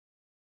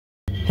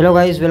Hello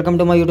guys, welcome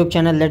to my YouTube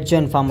channel. Let's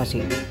join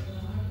pharmacy.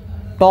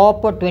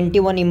 Top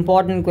 21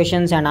 important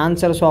questions and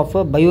answers of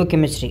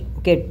biochemistry.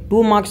 Okay,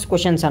 2 marks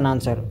questions and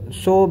answer.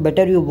 So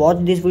better you watch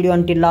this video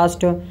until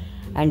last.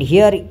 And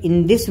here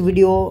in this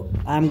video,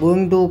 I am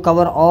going to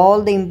cover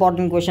all the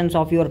important questions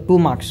of your 2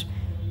 marks.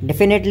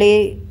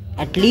 Definitely,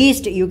 at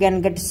least you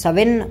can get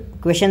 7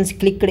 questions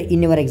clicked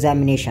in your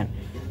examination.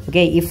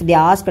 Okay, if they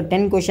ask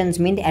 10 questions,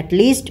 means at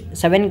least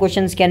 7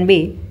 questions can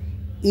be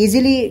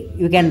easily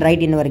you can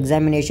write in your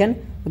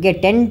examination.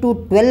 Okay, 10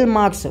 to 12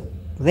 marks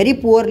very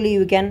poorly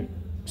you can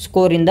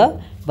score in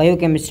the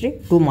biochemistry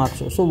 2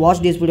 marks. So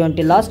watch this video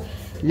until last.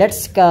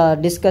 Let's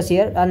discuss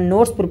here. And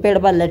notes prepared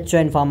by Let's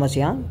Join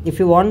Pharmacy. If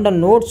you want the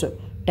notes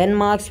 10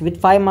 marks with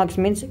 5 marks,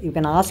 means you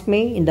can ask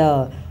me in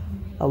the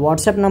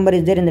WhatsApp number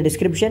is there in the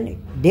description.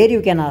 There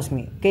you can ask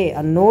me. Okay,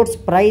 a notes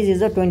price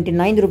is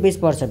 29 rupees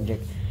per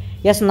subject.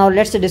 Yes, now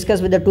let's discuss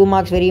with the 2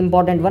 marks, very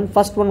important one.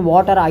 First one,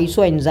 what are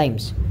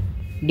isoenzymes?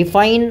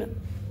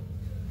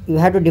 You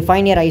have to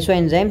define your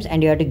isoenzymes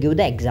and you have to give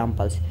the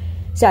examples.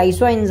 So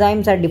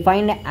isoenzymes are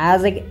defined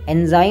as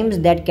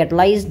enzymes that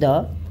catalyze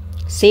the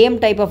same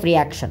type of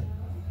reaction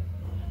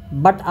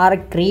but are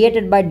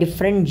created by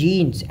different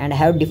genes and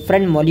have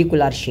different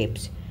molecular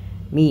shapes.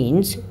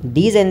 Means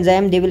these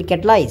enzymes, they will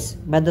catalyze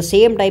by the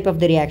same type of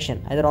the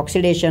reaction, either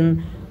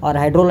oxidation or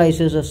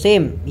hydrolysis, or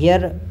same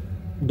here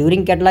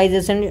during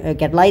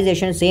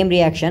catalyzation same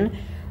reaction,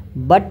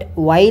 but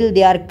while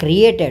they are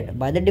created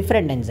by the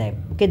different enzyme.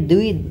 Okay,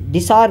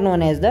 these are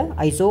known as the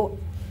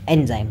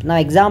isoenzymes. Now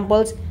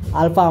examples: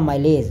 alpha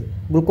amylase,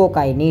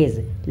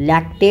 glucokinase,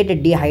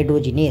 lactate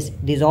dehydrogenase.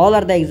 These all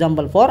are the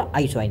example for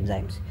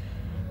isoenzymes.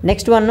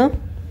 Next one,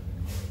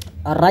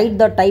 write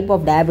the type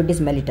of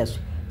diabetes mellitus.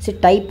 See,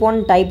 type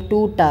 1, type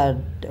 2,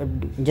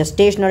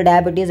 gestational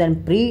diabetes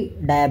and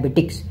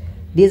pre-diabetics.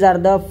 These are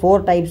the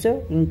 4 types.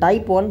 In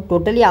type 1,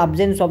 totally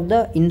absence of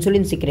the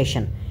insulin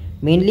secretion.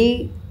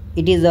 Mainly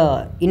it is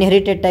a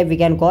inherited type we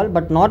can call,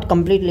 but not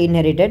completely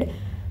inherited.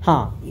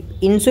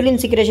 Insulin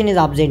secretion is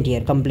absent here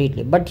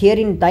completely. But here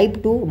in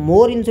type 2,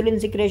 more insulin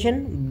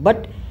secretion,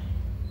 but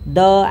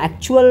the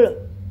actual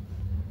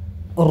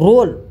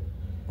role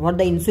what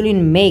the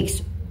insulin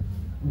makes,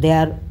 they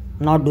are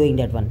not doing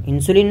that one.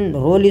 Insulin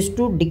role is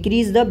to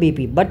decrease the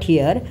BP, but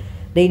here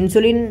the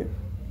insulin,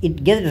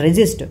 it gets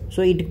resist,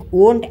 so it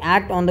won't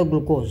act on the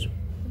glucose.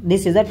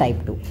 This is a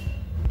type 2.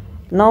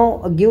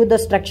 Now give the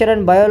structure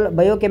and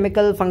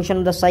biochemical function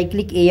of the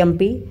cyclic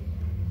AMP.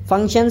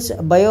 Functions: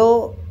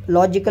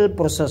 biological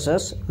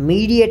processes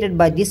mediated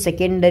by this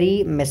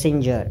secondary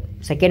messenger.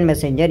 Second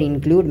messenger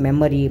include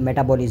memory,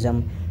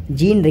 metabolism,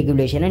 gene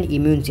regulation and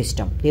immune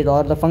system. These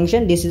are the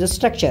function. This is a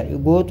structure. You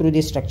go through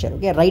this structure.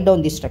 Okay, write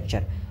down this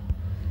structure.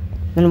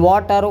 Then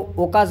what are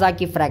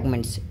Okazaki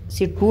fragments?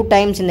 See, 2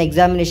 times in the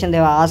examination they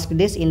have asked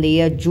this, in the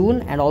year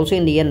June and also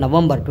in the year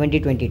November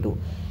 2022.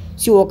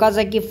 See,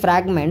 Okazaki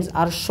fragments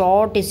are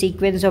short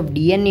sequence of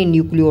DNA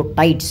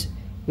nucleotides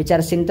which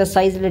are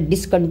synthesized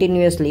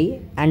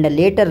discontinuously and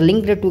later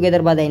linked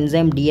together by the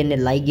enzyme DNA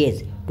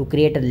ligase to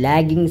create a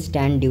lagging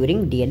stand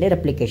during DNA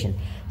replication.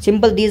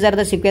 Simple, these are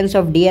the sequence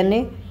of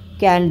DNA,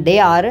 okay, and they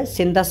are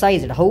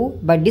synthesized. How?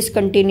 By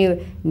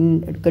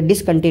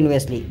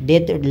discontinuously.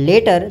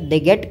 Later they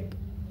get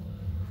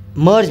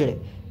merged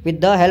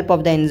with the help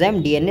of the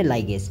enzyme DNA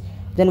ligase.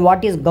 Then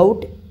what is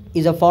gout?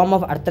 Is a form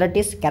of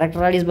arthritis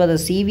characterized by the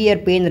severe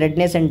pain,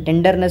 redness and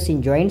tenderness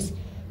in joints.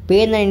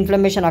 Pain and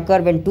inflammation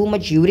occur when too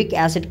much uric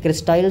acid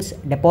crystals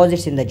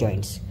deposits in the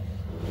joints.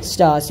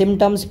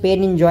 Symptoms: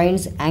 pain in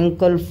joints,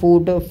 ankle,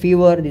 foot,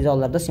 fever. These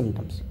all are the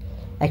symptoms.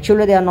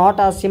 Actually they are not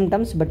as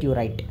symptoms, but you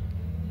write.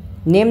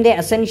 Name the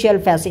essential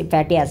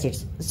fatty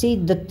acids. See,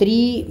 the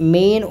 3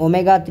 main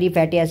omega-3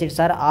 fatty acids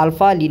are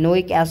alpha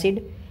linoleic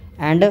acid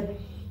and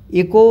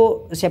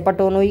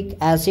eicosapentaenoic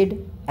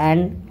acid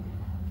and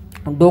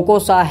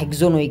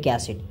docosahexaenoic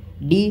acid,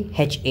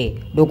 DHA,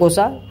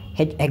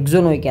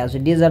 docosahexaenoic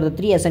acid. These are the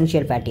 3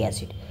 essential fatty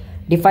acids.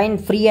 Define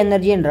free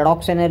energy and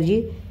redox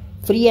energy.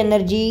 Free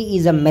energy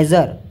is a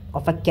measure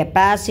of a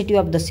capacity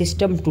of the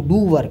system to do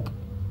work.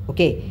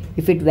 Okay,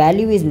 if its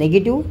value is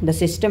negative, the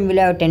system will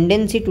have a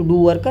tendency to do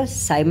work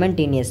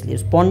simultaneously,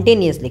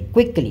 spontaneously,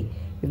 quickly,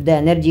 if the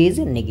energy is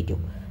negative.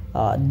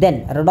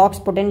 Then redox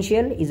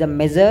potential is a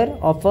measure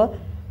of a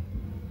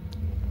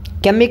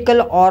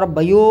chemical or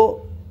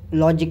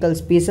biological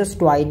species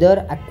to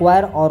either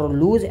acquire or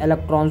lose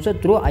electrons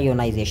through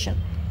ionization.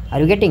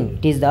 Are you getting?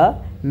 It is the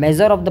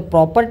measure of the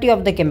property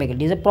of the chemical.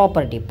 It is a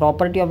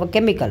property of a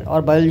chemical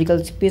or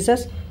biological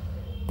species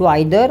to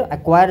either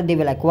acquire, they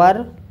will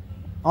acquire,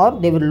 or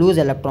they will lose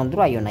electron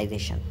through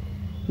ionization.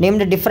 Name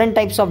the different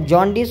types of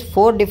jaundice.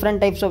 4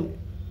 different types of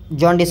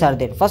jaundice are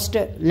there. First,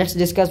 let's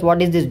discuss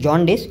what is this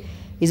jaundice.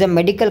 Is a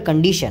medical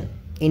condition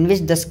in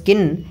which the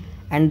skin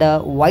and the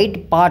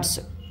white parts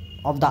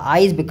of the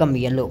eyes become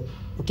yellow.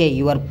 Okay,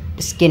 your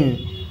skin,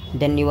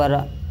 then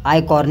your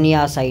eye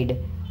cornea side,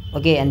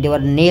 okay, and your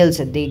nails,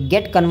 they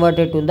get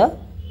converted to the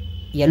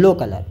yellow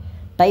color.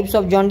 Types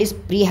of jaundice: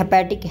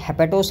 prehepatic,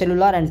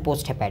 hepatocellular and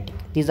posthepatic.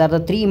 These are the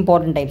 3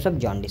 important types of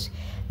jaundice.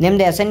 Name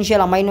the essential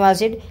amino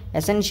acid.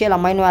 Essential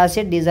amino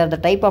acid, these are the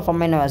type of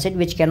amino acid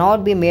which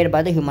cannot be made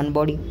by the human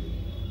body.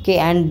 Okay,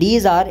 and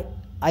these are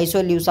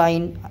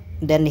isoleucine,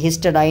 then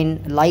histidine,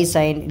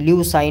 lysine,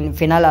 leucine,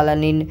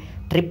 phenylalanine,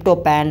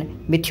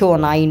 tryptophan,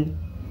 methionine,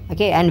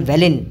 okay, and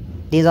valine.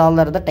 These all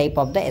are the type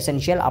of the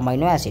essential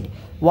amino acid.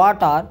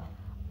 What are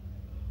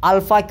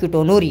alpha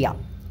ketonuria?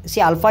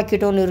 See, alpha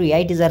ketonuria,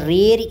 it is a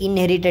rare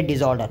inherited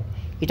disorder.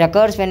 It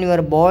occurs when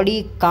your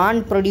body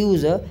can't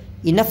produce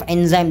enough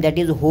enzyme, that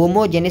is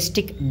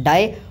homogenistic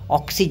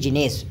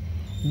dioxygenase.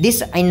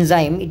 This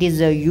enzyme, it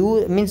is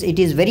it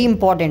is very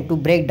important to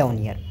break down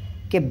here.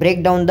 Okay,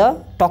 break down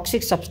the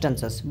toxic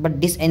substances,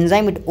 but this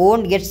enzyme, it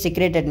won't get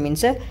secreted,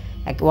 means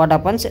what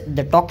happens,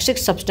 the toxic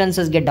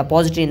substances get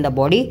deposited in the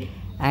body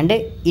and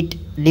it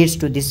leads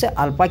to this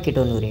alpha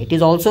ketonuria. It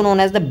is also known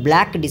as the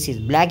black disease,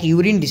 black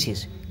urine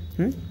disease.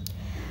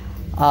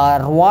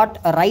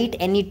 Write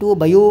any two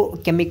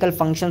biochemical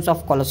functions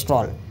of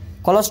cholesterol.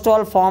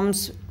 Cholesterol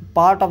forms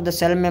part of the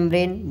cell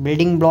membrane,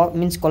 building block,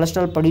 means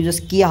cholesterol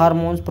produces key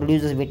hormones,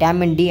 produces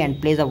vitamin D,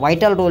 and plays a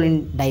vital role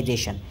in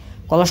digestion.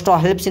 Cholesterol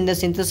helps in the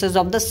synthesis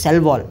of the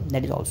cell wall,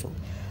 that is also.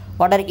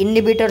 What are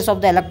inhibitors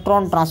of the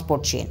electron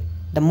transport chain?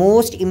 The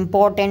most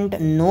important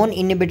known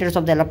inhibitors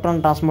of the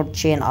electron transport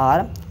chain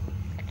are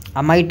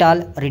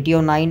amytal,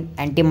 retionine,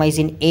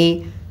 antimycin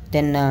A,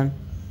 then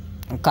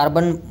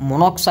carbon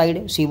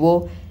monoxide,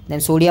 CO, then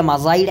sodium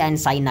azide and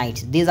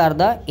cyanides. These are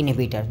the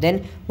inhibitors.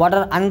 Then what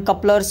are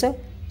uncouplers?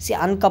 See,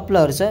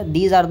 uncouplers,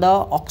 these are the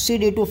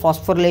oxidative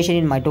phosphorylation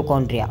in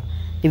mitochondria.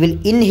 They will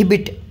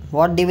inhibit,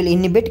 what they will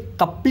inhibit?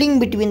 Coupling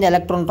between the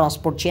electron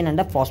transport chain and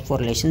the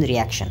phosphorylation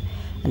reaction,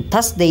 and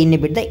thus they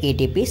inhibit the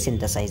ATP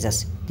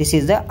synthesizes. This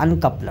is the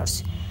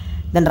uncouplers.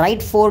 Then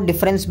write four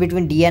difference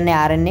between DNA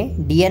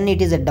RNA. DNA,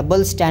 it is a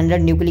double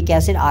standard nucleic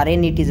acid.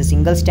 RNA, it is a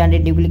single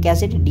standard nucleic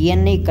acid.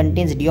 DNA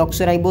contains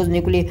deoxyribose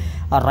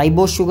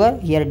ribose sugar.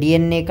 Here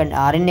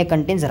RNA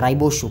contains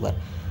ribose sugar.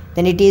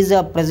 Then it is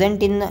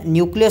present in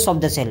nucleus of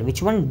the cell.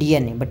 Which one?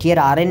 DNA. But here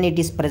RNA, it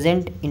is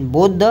present in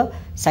both the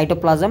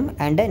cytoplasm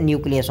and the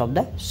nucleus of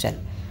the cell.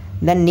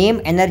 Then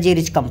name energy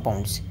rich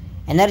compounds.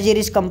 Energy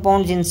rich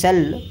compounds in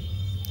cell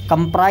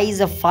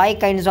comprise 5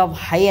 kinds of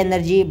high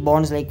energy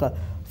bonds like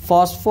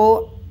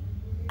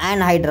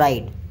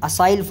phosphoanhydride,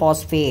 acyl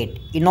phosphate,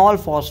 enol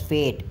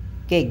phosphate,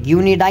 okay,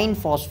 guanidine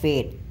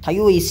phosphate,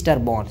 thioester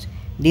bonds.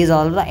 These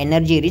are the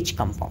energy rich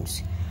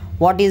compounds.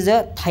 What is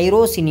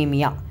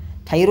tyrosinemia?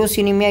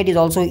 Tyrosinemia, it is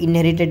also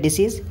inherited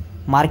disease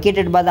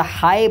marketed by the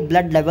high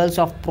blood levels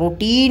of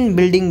protein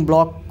building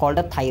block called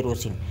a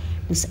tyrosine.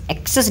 It's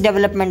excess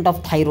development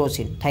of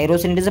tyrosine.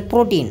 Tyrosine, it is a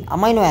protein,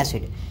 amino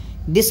acid.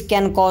 This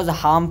can cause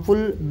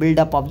harmful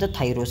buildup of the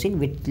tyrosine,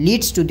 which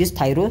leads to this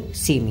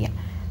tyrosemia.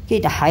 Okay,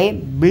 the high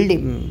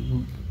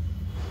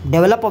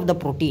develop of the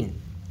protein.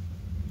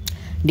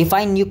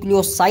 Define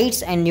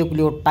nucleosides and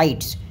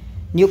nucleotides.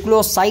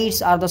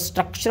 Nucleosides are the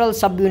structural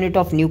subunit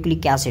of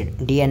nucleic acid,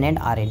 DNA and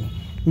RNA.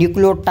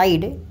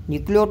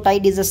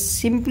 Nucleotide is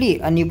simply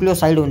a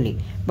nucleoside only,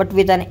 but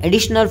with an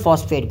additional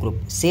phosphate group.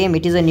 Same,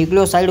 it is a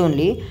nucleoside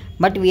only,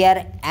 but we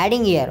are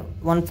adding here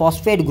one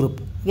phosphate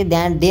group. Okay,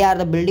 then they are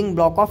the building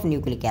block of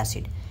nucleic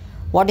acid.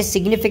 What is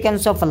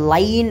significance of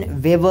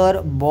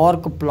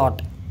Line-Weber-Borg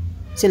plot?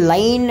 See,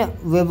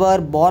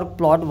 Line-Weber-Borg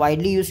plot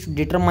widely used to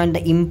determine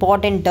the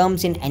important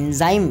terms in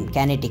enzyme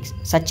kinetics,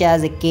 such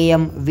as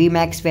Km,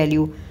 Vmax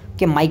value,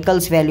 okay,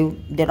 Michael's value.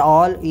 That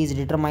all is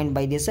determined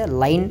by this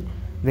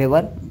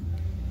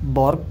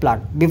Line-Weber-Borg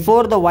plot.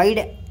 Before the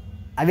wide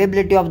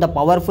availability of the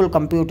powerful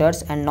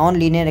computers and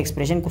non-linear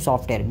expression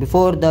software,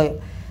 before the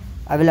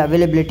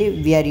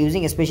availability, we are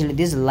using especially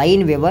this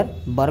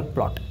Line-Weber-Borg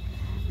plot.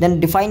 Then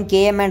define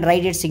Km and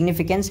write its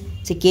significance.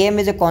 See, Km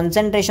is a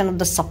concentration of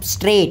the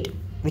substrate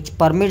which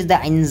permits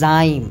the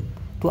enzyme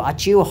to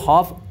achieve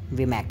half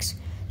Vmax.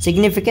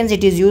 Significance,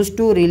 it is used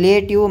to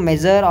relative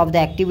measure of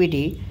the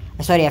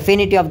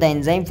affinity of the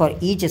enzyme for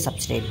each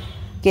substrate.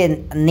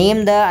 Okay,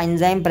 name the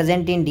enzyme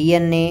present in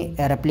DNA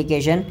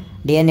replication: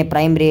 DNA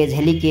polymerase,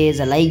 helicase,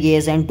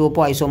 ligase, and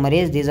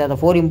topoisomerase. These are the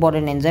 4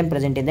 important enzymes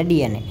present in the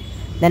DNA.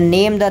 Then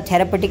name the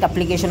therapeutic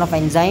application of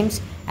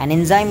enzymes. An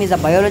enzyme is a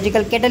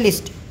biological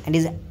catalyst and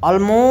is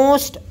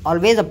almost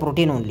always a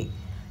protein only.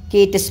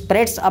 Okay, it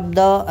spreads up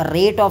the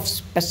rate of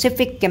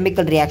specific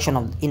chemical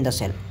reaction in the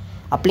cell.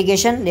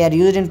 Application, they are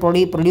used in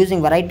producing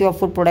variety of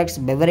food products,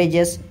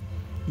 beverages,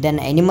 then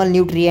animal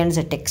nutrients,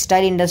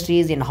 textile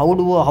industries, in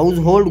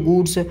household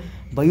goods,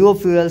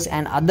 biofuels,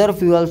 and other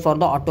fuels for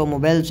the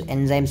automobiles.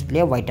 Enzymes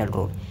play a vital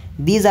role.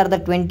 These are the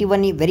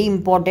 21 very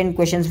important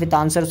questions with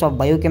answers of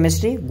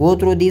biochemistry. Go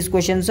through these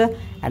questions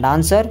and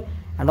answer.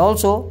 And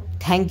also,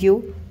 thank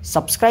you.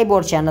 Subscribe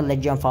our channel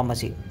Legion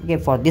Pharmacy, okay,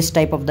 for this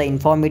type of the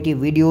informative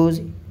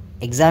videos,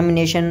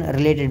 examination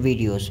related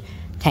videos.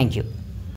 Thank you.